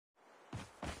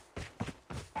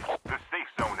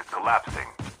collapsing.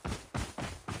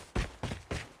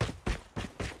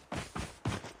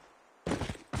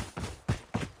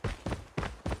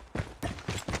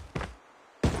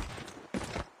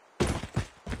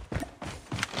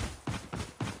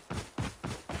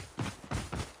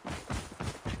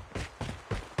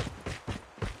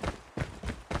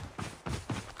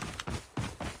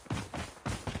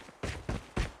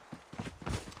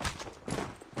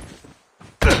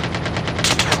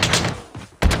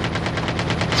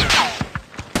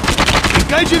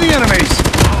 Engaging the enemies!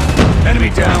 Enemy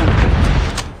down!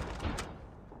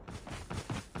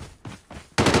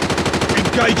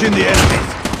 Engaging the enemies!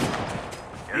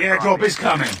 The airdrop is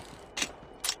coming!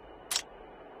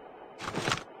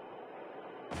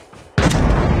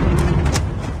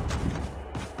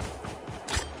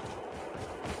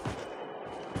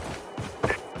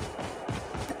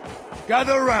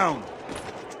 Gather round!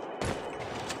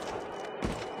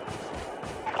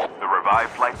 The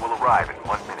revived flight will arrive in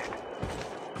 1 minute.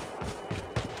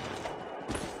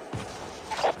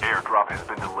 Airdrop has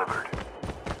been delivered.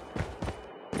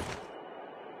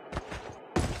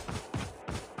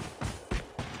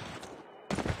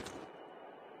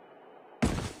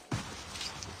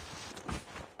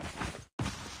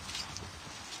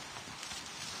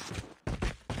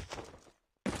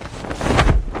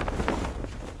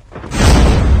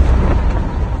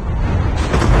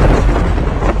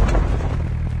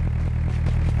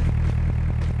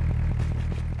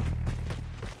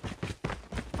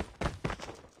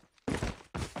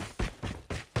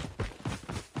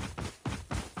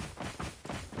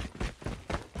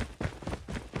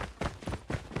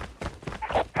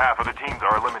 Half of the teams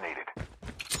are eliminated.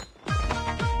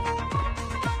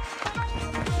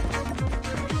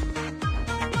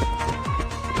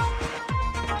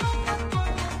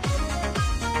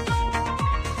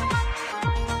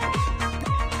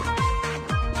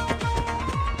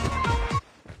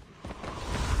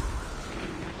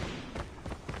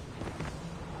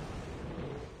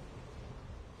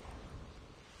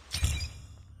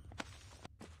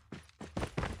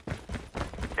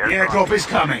 The airdrop is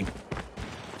coming!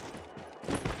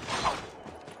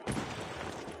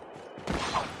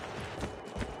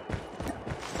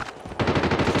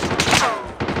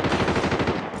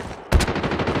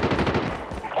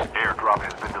 Airdrop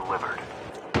has been delivered.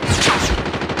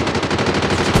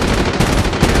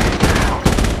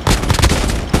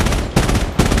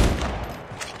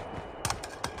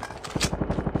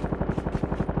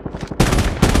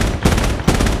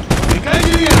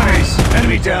 Engaging the enemies!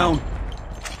 Enemy down!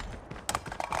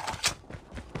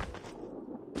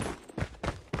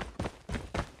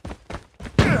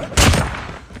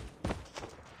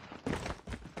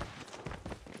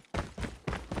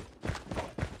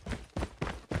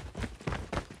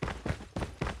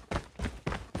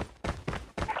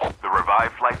 The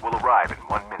revived flight will arrive in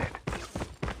 1 minute.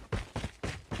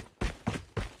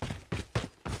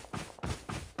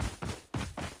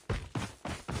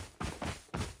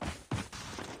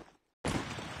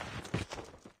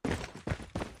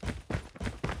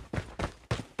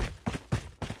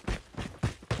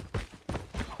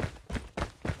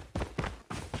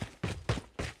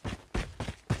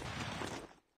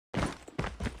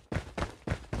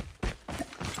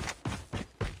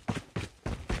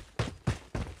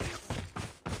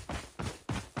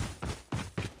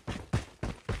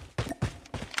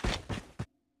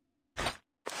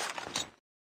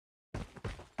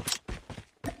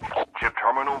 Chip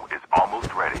terminal is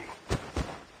almost ready.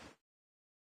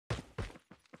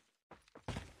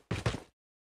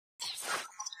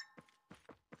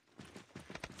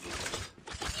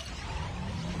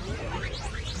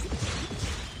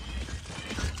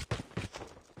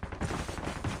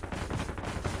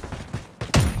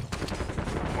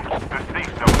 The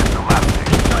safe zone is collapsing.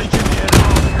 Engaging the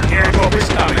enemy! The airdrop is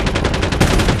coming!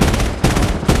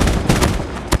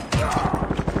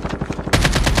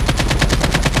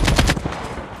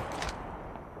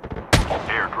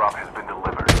 Airdrop has been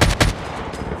delivered.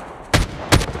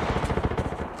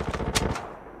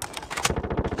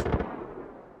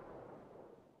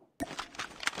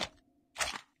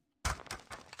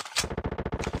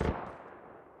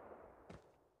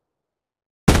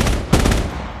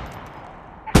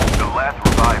 The last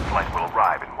revived flight will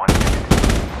arrive in 1 minute.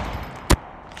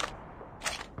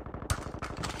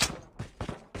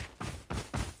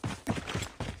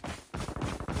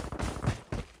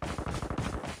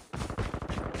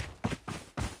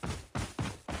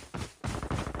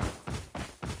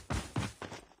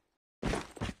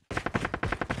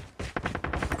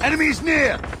 Enemies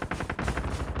near!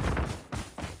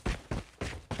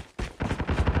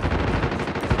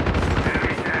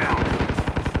 Enemy down.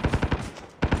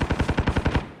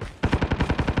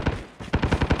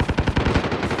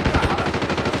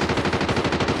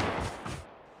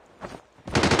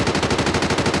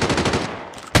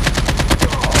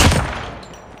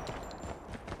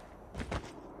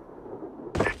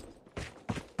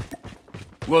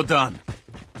 Well done.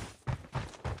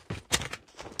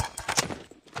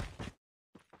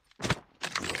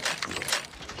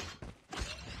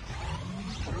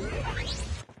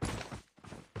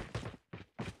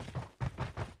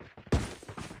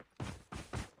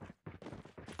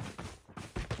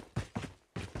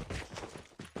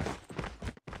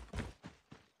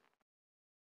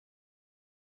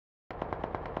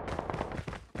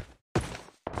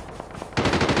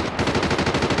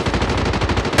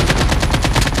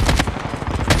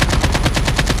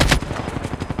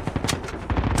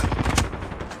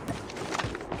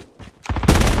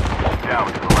 Down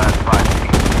to the last 5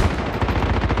 teams.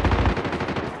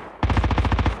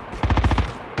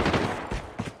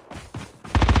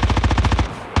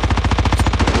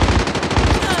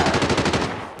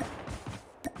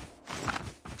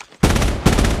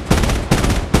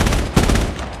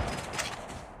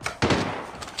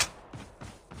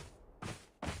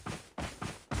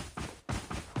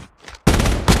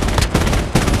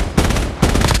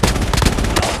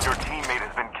 Your teammate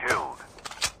has been killed.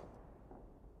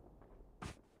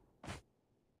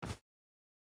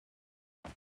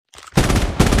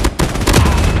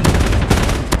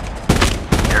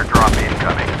 Airdrop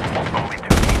incoming. Only 2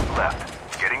 teams left.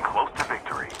 Getting close to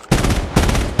victory.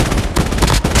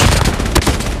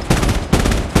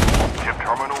 Chip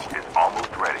terminal is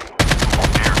almost ready.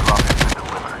 Airdrop has been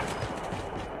delivered.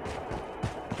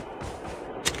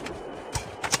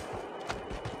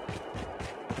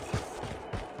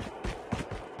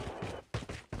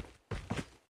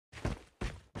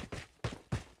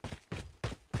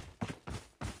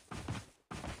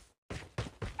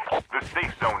 The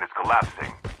safe zone is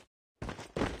collapsing.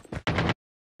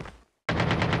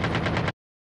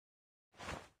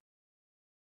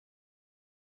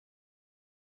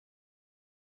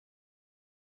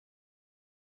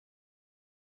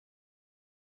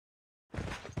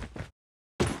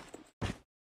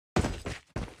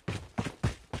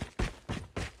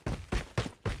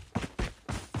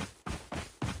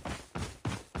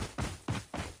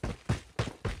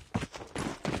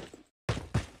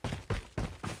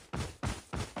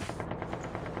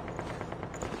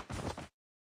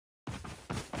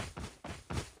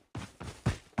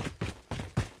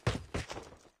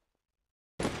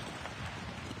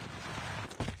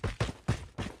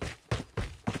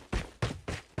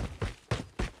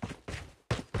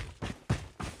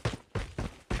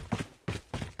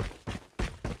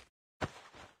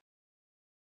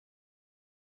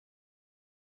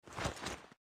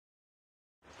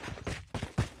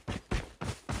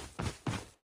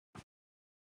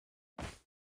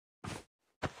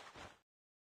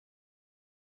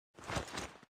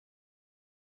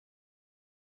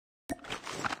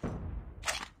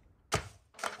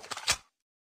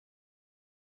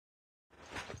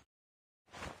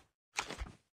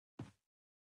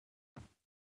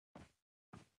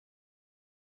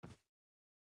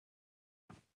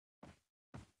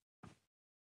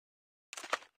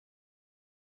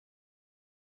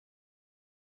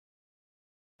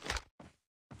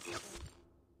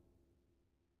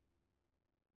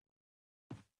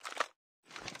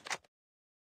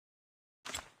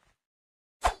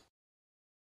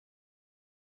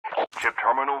 Chip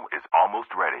terminal is almost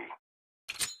ready.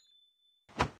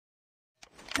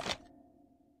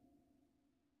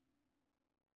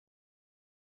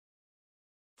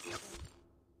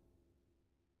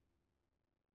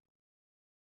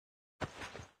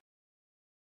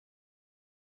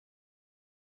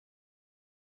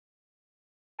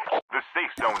 The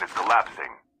safe zone is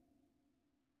collapsing.